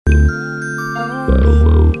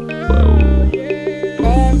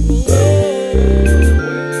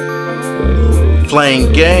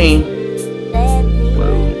Flame Game,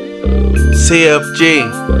 CFG.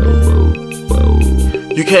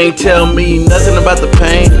 You can't tell me nothing about the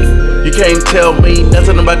pain. You can't tell me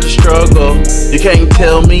nothing about the struggle. You can't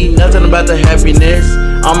tell me nothing about the happiness.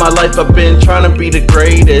 All my life I've been trying to be the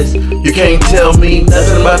greatest. You can't tell me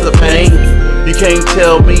nothing about the pain. You can't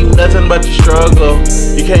tell me nothing about the struggle.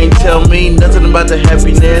 You can't tell me nothing about the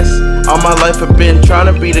happiness. All my life I've been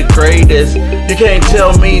trying to be the greatest. You can't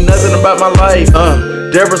tell me nothing about my life.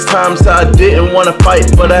 There was times I didn't want to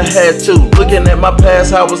fight, but I had to. Looking at my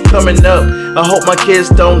past, how I was coming up. I hope my kids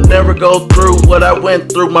don't never go through what I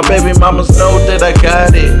went through. My baby mamas know that I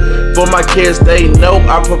got it. For my kids, they know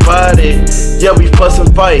I provided. Yeah, we fuss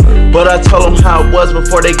and fight, but I told them how it was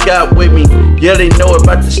before they got with me. Yeah, they know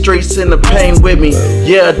about the streets and the pain with me.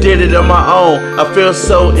 Yeah, I did it on my own. I feel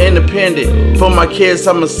so independent. For my kids,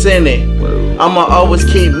 I'ma send it. I'ma always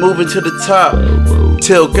keep moving to the top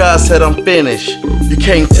till God said I'm finished. You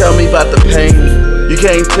can't tell me about the pain. You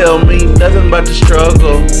can't tell me nothing about the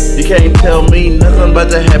struggle. You can't tell me nothing about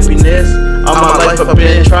the happiness. All my life I've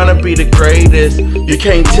been trying to be the greatest. You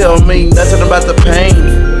can't tell me nothing about the pain.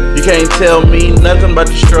 You can't tell me nothing about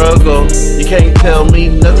the struggle. You can't tell me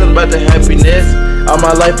nothing about the happiness. All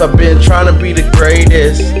my life I've been trying to be the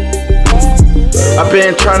greatest. I've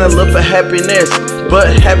been trying to look for happiness, but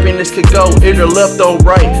happiness could go either left or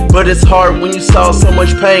right. But it's hard when you saw so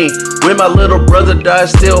much pain. When my little brother died,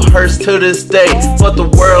 still hurts to this day. Fuck the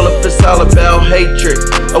world if it's all about hatred.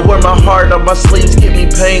 I wear my heart on my sleeves, keep me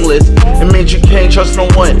painless. It means you can't trust no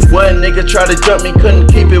one. One nigga tried to jump me, couldn't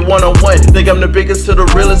keep it one-on-one. Think I'm the biggest to the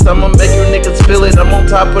realest, I'ma make you niggas feel it. I'm on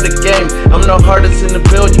top of the game, I'm the hardest in the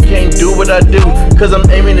build. You can't do what I do, cause I'm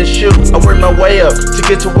aiming to shoot. I work my way up to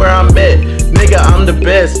get to where I'm at. Nigga, I'm the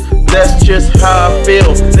best, that's just how I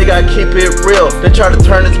feel. Nigga, I keep it real. They try to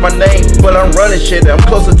turn it's my name, but I'm running shit. I'm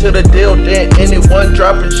closer to the deal than anyone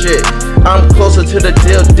dropping shit. I'm closer to the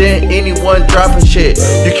deal than anyone dropping shit.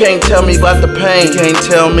 You can't tell me about the pain. You can't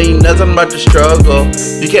tell me nothing about the struggle.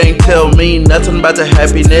 You can't tell me nothing about the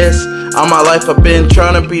happiness. All my life I've been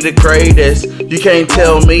trying to be the greatest. You can't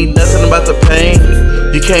tell me nothing about the pain.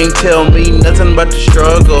 You can't tell me nothing about the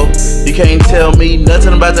struggle. You can't tell me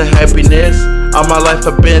nothing about the happiness. All my life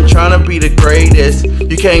I've been trying to be the greatest.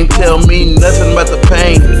 You can't tell me nothing about the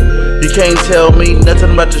pain. You can't tell me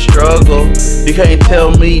nothing about the struggle. You can't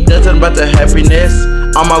tell me nothing about the happiness.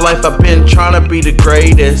 All my life I've been trying to be the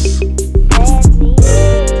greatest.